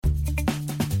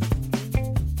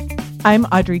I'm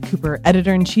Audrey Cooper,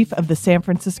 editor-in-chief of the San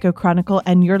Francisco Chronicle,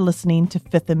 and you're listening to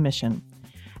Fifth and Mission.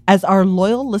 As our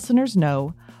loyal listeners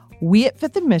know, we at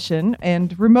Fifth and Mission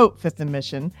and Remote Fifth and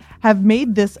Mission have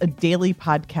made this a daily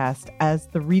podcast as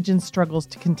the region struggles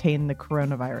to contain the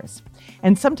coronavirus.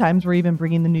 And sometimes we're even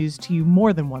bringing the news to you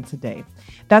more than once a day.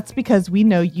 That's because we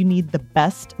know you need the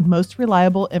best, most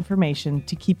reliable information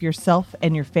to keep yourself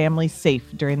and your family safe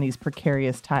during these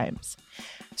precarious times.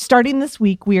 Starting this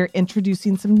week, we are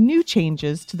introducing some new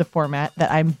changes to the format that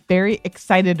I'm very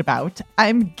excited about.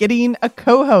 I'm getting a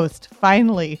co-host,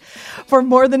 finally. For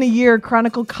more than a year,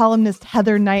 Chronicle columnist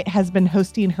Heather Knight has been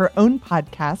hosting her own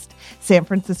podcast, San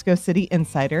Francisco City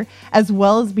Insider, as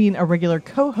well as being a regular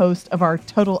co-host of our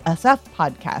Total SF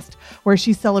podcast, where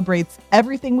she celebrates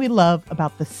everything we love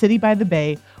about the city by the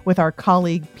bay with our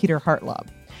colleague, Peter Hartlaub.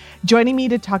 Joining me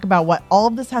to talk about what all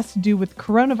of this has to do with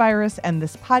coronavirus and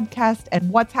this podcast and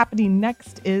what's happening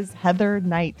next is Heather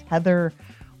Knight. Heather,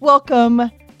 welcome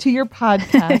to your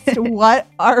podcast. What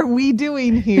are we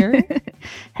doing here?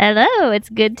 Hello, it's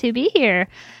good to be here.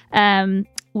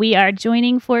 We are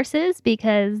joining forces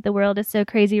because the world is so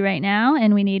crazy right now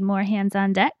and we need more hands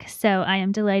on deck. So I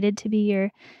am delighted to be your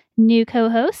new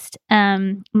co-host,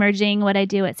 merging what I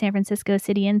do at San Francisco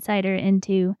City Insider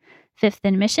into Fifth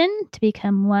and Mission to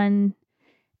become one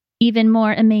even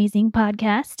more amazing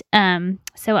podcast.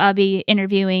 So I'll be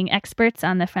interviewing experts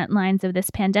on the front lines of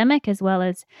this pandemic, as well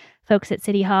as folks at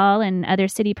City Hall and other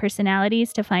city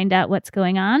personalities to find out what's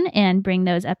going on and bring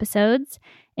those episodes.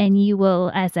 And you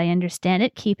will, as I understand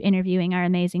it, keep interviewing our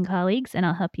amazing colleagues, and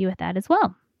I'll help you with that as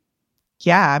well.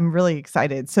 Yeah, I'm really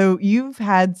excited. So you've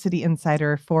had City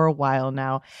Insider for a while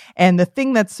now. And the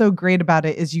thing that's so great about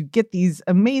it is you get these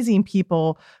amazing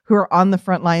people who are on the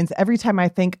front lines. Every time I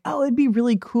think, oh, it'd be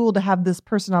really cool to have this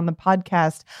person on the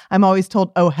podcast, I'm always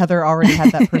told, oh, Heather already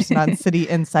had that person on City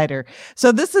Insider.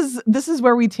 So this is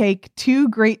where we take two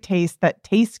great tastes that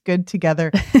taste good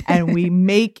together and we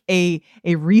make a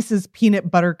Reese's peanut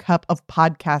butter cup of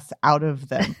podcasts out of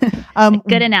them.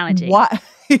 Good analogy.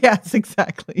 Yes,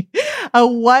 exactly.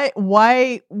 Why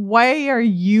are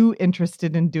you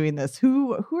interested in doing this?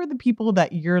 Who are the people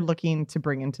that you're looking to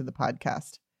bring into the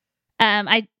podcast?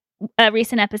 A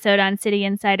recent episode on City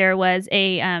Insider was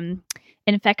a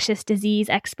infectious disease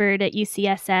expert at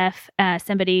UCSF,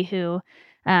 somebody who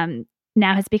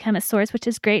now has become a source, which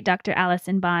is great. Dr.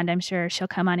 Allison Bond, I'm sure she'll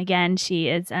come on again. She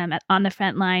is on the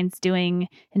front lines doing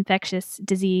infectious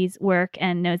disease work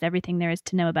and knows everything there is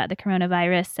to know about the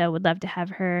coronavirus. So would love to have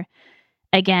her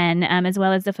again, as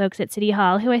well as the folks at City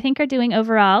Hall, who I think are doing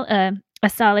overall a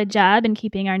solid job in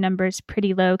keeping our numbers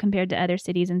pretty low compared to other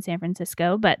cities in San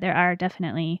Francisco. But there are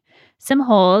definitely some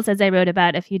holes, as I wrote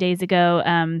about a few days ago.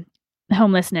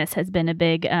 Homelessness has been a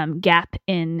big gap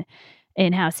in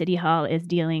how City Hall is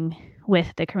dealing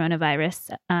with the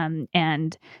coronavirus.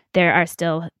 And there are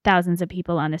still thousands of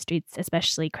people on the streets,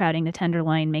 especially crowding the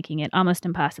Tenderloin, making it almost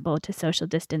impossible to social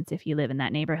distance if you live in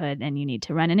that neighborhood and you need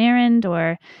to run an errand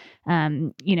or,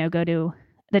 go to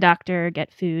the doctor,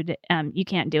 get food. You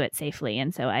can't do it safely.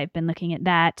 And so I've been looking at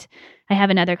that. I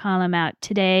have another column out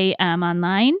today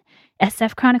online,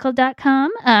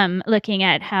 sfchronicle.com, looking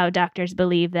at how doctors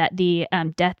believe that the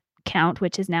death count,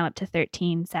 which is now up to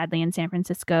 13, sadly, in San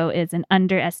Francisco, is an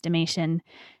underestimation,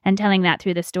 and telling that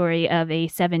through the story of a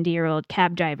 70-year-old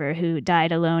cab driver who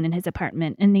died alone in his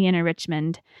apartment in the inner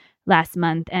Richmond last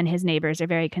month, and his neighbors are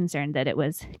very concerned that it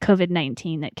was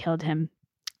COVID-19 that killed him.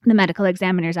 The medical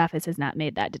examiner's office has not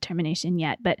made that determination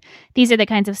yet, but these are the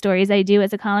kinds of stories I do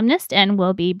as a columnist, and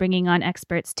we'll be bringing on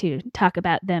experts to talk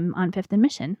about them on Fifth and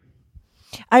Mission.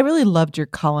 I really loved your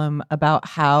column about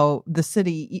how the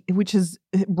city, which has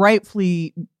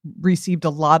rightfully received a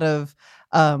lot of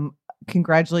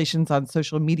congratulations on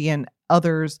social media and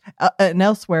others and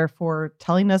elsewhere for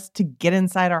telling us to get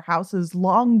inside our houses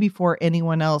long before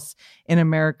anyone else in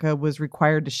America was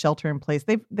required to shelter in place.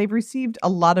 They've received a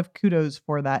lot of kudos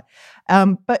for that.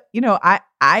 But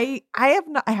I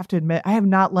have to admit, I have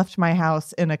not left my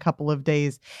house in a couple of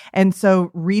days. And so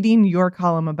reading your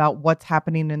column about what's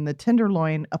happening in the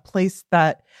Tenderloin, a place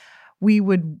that we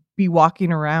would be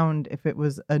walking around if it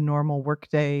was a normal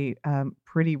workday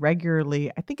pretty regularly,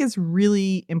 I think is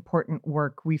really important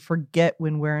work. We forget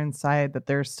when we're inside that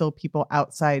there are still people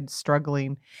outside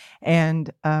struggling.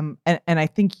 And I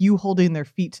think you holding their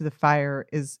feet to the fire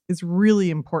is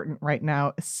really important right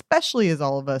now, especially as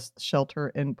all of us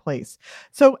shelter in place.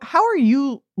 So how are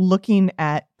you looking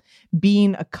at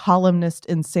being a columnist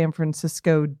in San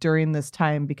Francisco during this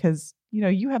time? Because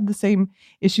you have the same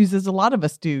issues as a lot of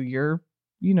us do. You're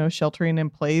sheltering in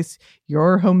place.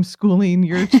 You're homeschooling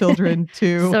your children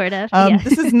too. Sort of. Yeah.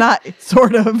 This is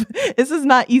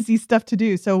not easy stuff to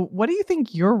do. So what do you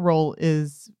think your role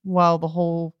is while the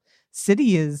whole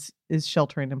city is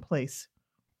sheltering in place?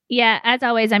 Yeah, as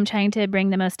always, I'm trying to bring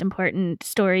the most important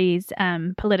stories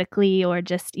politically or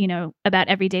just, about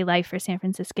everyday life for San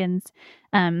Franciscans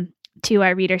to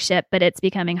our readership. But it's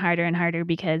becoming harder and harder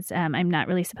because I'm not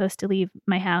really supposed to leave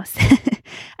my house.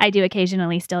 I do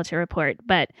occasionally still to report,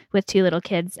 but with 2 little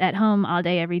kids at home all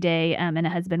day, every day, and a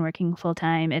husband working full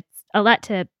time, it's a lot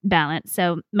to balance.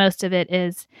 So most of it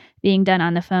is being done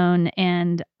on the phone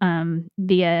and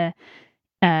via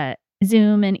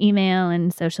Zoom and email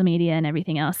and social media and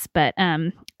everything else. But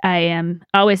I am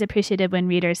always appreciative when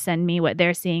readers send me what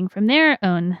they're seeing from their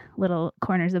own little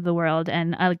corners of the world.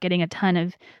 And I'm getting a ton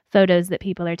of photos that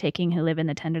people are taking who live in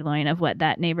the Tenderloin of what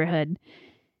that neighborhood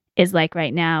is like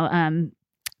right now.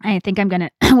 I think I'm going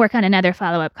to work on another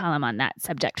follow-up column on that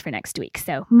subject for next week.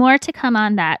 So more to come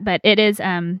on that. But it is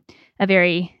a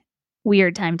very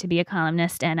weird time to be a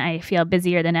columnist. And I feel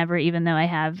busier than ever, even though I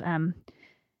have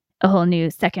a whole new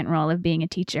second role of being a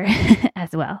teacher as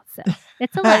well. So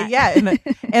it's a lot.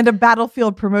 And a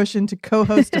battlefield promotion to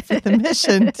co-host a Fifth and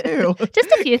Mission too. Just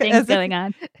a few things going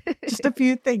on. Just a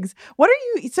few things. What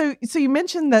are you, so you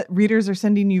mentioned that readers are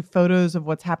sending you photos of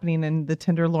what's happening in the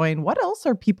Tenderloin. What else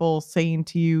are people saying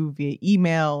to you via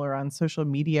email or on social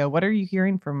media? What are you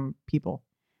hearing from people?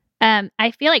 I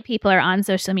feel like people are on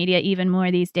social media even more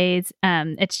these days.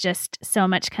 It's just so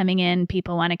much coming in.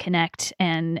 People want to connect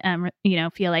and,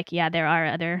 feel like, there are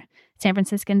other San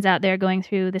Franciscans out there going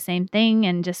through the same thing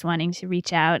and just wanting to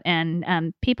reach out.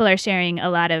 And people are sharing a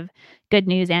lot of good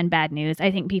news and bad news. I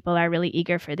think people are really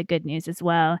eager for the good news as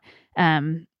well.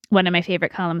 One of my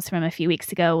favorite columns from a few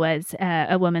weeks ago was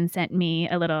a woman sent me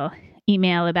a little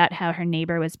email about how her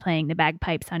neighbor was playing the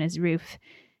bagpipes on his roof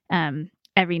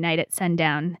every night at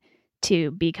sundown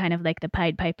to be kind of like the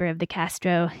Pied Piper of the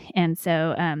Castro. And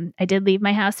so I did leave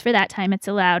my house for that time. It's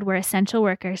allowed. We're essential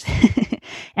workers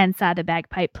and saw the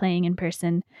bagpipe playing in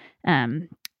person.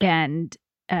 And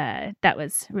that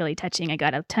was really touching. I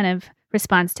got a ton of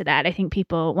response to that. I think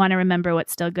people want to remember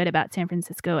what's still good about San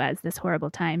Francisco as this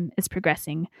horrible time is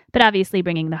progressing, but obviously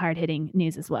bringing the hard-hitting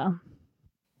news as well.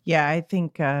 Yeah, I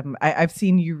think I've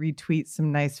seen you retweet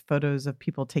some nice photos of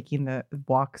people taking the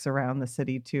walks around the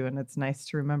city too, and it's nice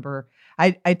to remember.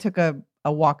 I took a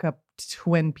walk up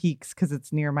Twin Peaks because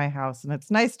it's near my house, and it's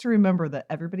nice to remember that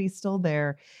everybody's still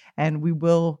there, and we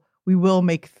will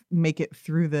make it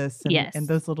through this. And, yes. And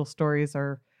those little stories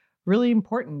are really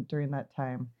important during that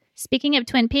time. Speaking of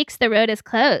Twin Peaks, the road is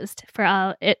closed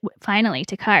finally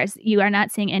to cars. You are not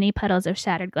seeing any puddles of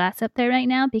shattered glass up there right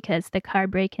now because the car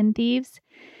break-in thieves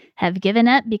have given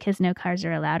up because no cars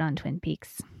are allowed on Twin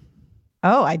Peaks.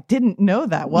 Oh, I didn't know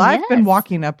that. Well, Yes. I've been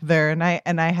walking up there and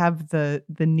I have the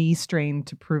knee strain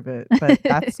to prove it. But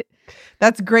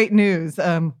that's great news.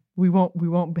 We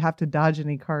won't have to dodge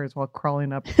any cars while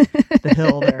crawling up the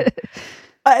hill there.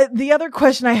 The other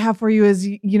question I have for you is,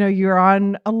 you're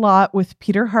on a lot with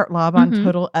Peter Hartlaub on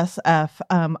Total SF.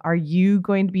 Are you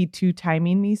going to be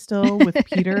two-timing me still with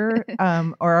Peter?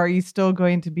 Or are you still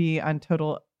going to be on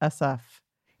Total SF?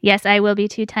 Yes, I will be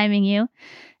two-timing you.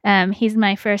 He's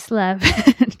my first love.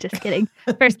 Just kidding.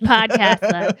 First podcast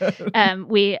love.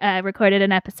 We recorded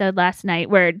an episode last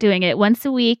night. We're doing it once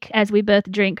a week as we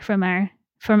both drink from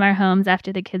our homes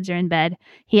after the kids are in bed.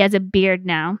 He has a beard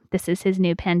now. This is his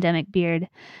new pandemic beard.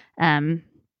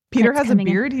 Peter has a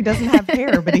beard? He doesn't have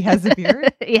hair, but he has a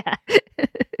beard? Yeah.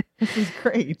 This is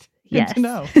great. Good to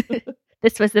know.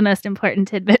 This was the most important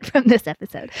tidbit from this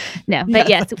episode. No, but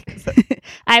yes,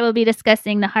 I will be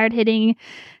discussing the hard-hitting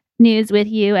news with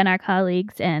you and our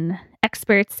colleagues and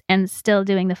experts and still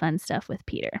doing the fun stuff with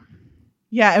Peter.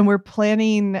 Yeah, and we're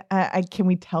planning, can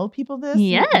we tell people this?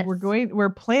 Yes. We're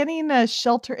planning a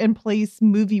shelter-in-place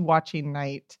movie watching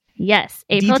night. Yes,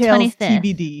 April Details 25th.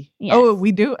 TBD. Yes. Oh,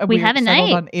 we do? We have a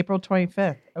night. On April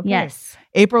 25th. Okay. Yes.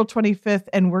 April 25th,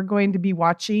 and we're going to be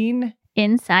watching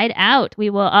Inside Out. We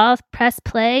will all press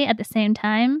play at the same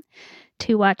time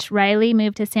to watch Riley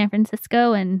move to San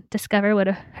Francisco and discover what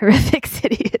a horrific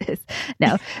city it is.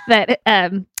 No, but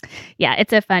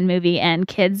it's a fun movie, and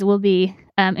kids will be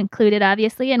included,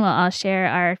 obviously, and we'll all share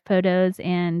our photos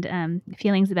and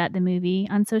feelings about the movie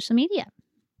on social media.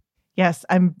 Yes,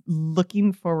 I'm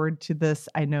looking forward to this.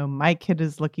 I know my kid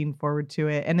is looking forward to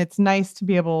it, and it's nice to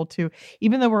be able to,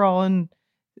 even though we're all in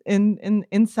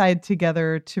inside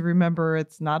together to remember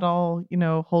it's not all,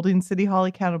 holding City Hall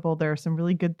accountable. There are some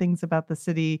really good things about the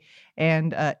city,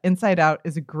 and Inside Out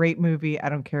is a great movie. I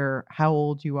don't care how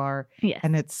old you are. Yes.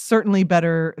 And it's certainly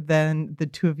better than the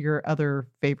two of your other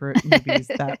favorite movies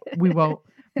that we won't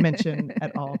mention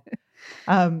at all.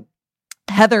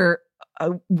 Heather,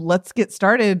 let's get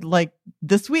started. Like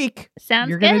this week, Sounds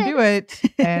you're good. going to do it.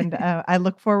 And I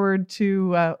look forward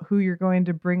to who you're going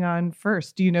to bring on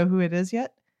first. Do you know who it is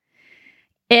yet?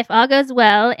 If all goes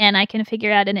well and I can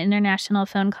figure out an international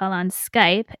phone call on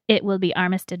Skype, it will be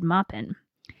Armistead Maupin.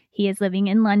 He is living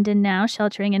in London now,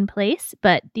 sheltering in place,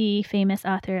 but the famous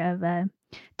author of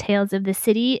Tales of the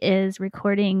City is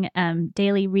recording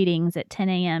daily readings at 10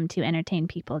 a.m. to entertain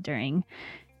people during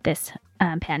this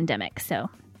pandemic. So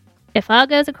if all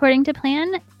goes according to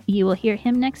plan, you will hear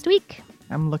him next week.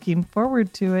 I'm looking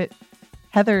forward to it.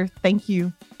 Heather, thank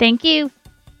you. Thank you.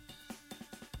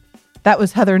 That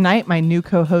was Heather Knight, my new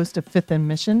co-host of Fifth and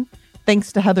Mission.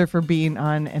 Thanks to Heather for being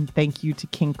on, and thank you to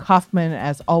King Kaufman,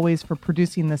 as always, for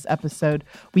producing this episode.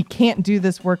 We can't do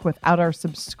this work without our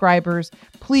subscribers.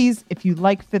 Please, if you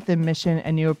like Fifth and Mission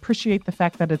and you appreciate the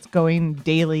fact that it's going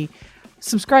daily,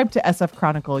 subscribe to SF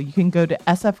Chronicle. You can go to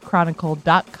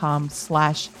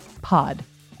sfchronicle.com/pod.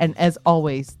 And as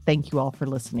always, thank you all for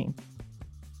listening.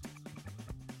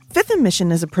 Fifth and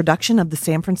Mission is a production of the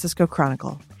San Francisco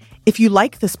Chronicle. If you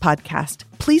like this podcast,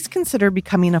 please consider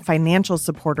becoming a financial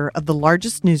supporter of the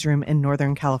largest newsroom in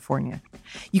Northern California.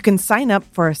 You can sign up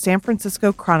for a San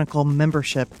Francisco Chronicle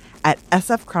membership at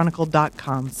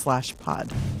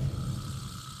sfchronicle.com/pod.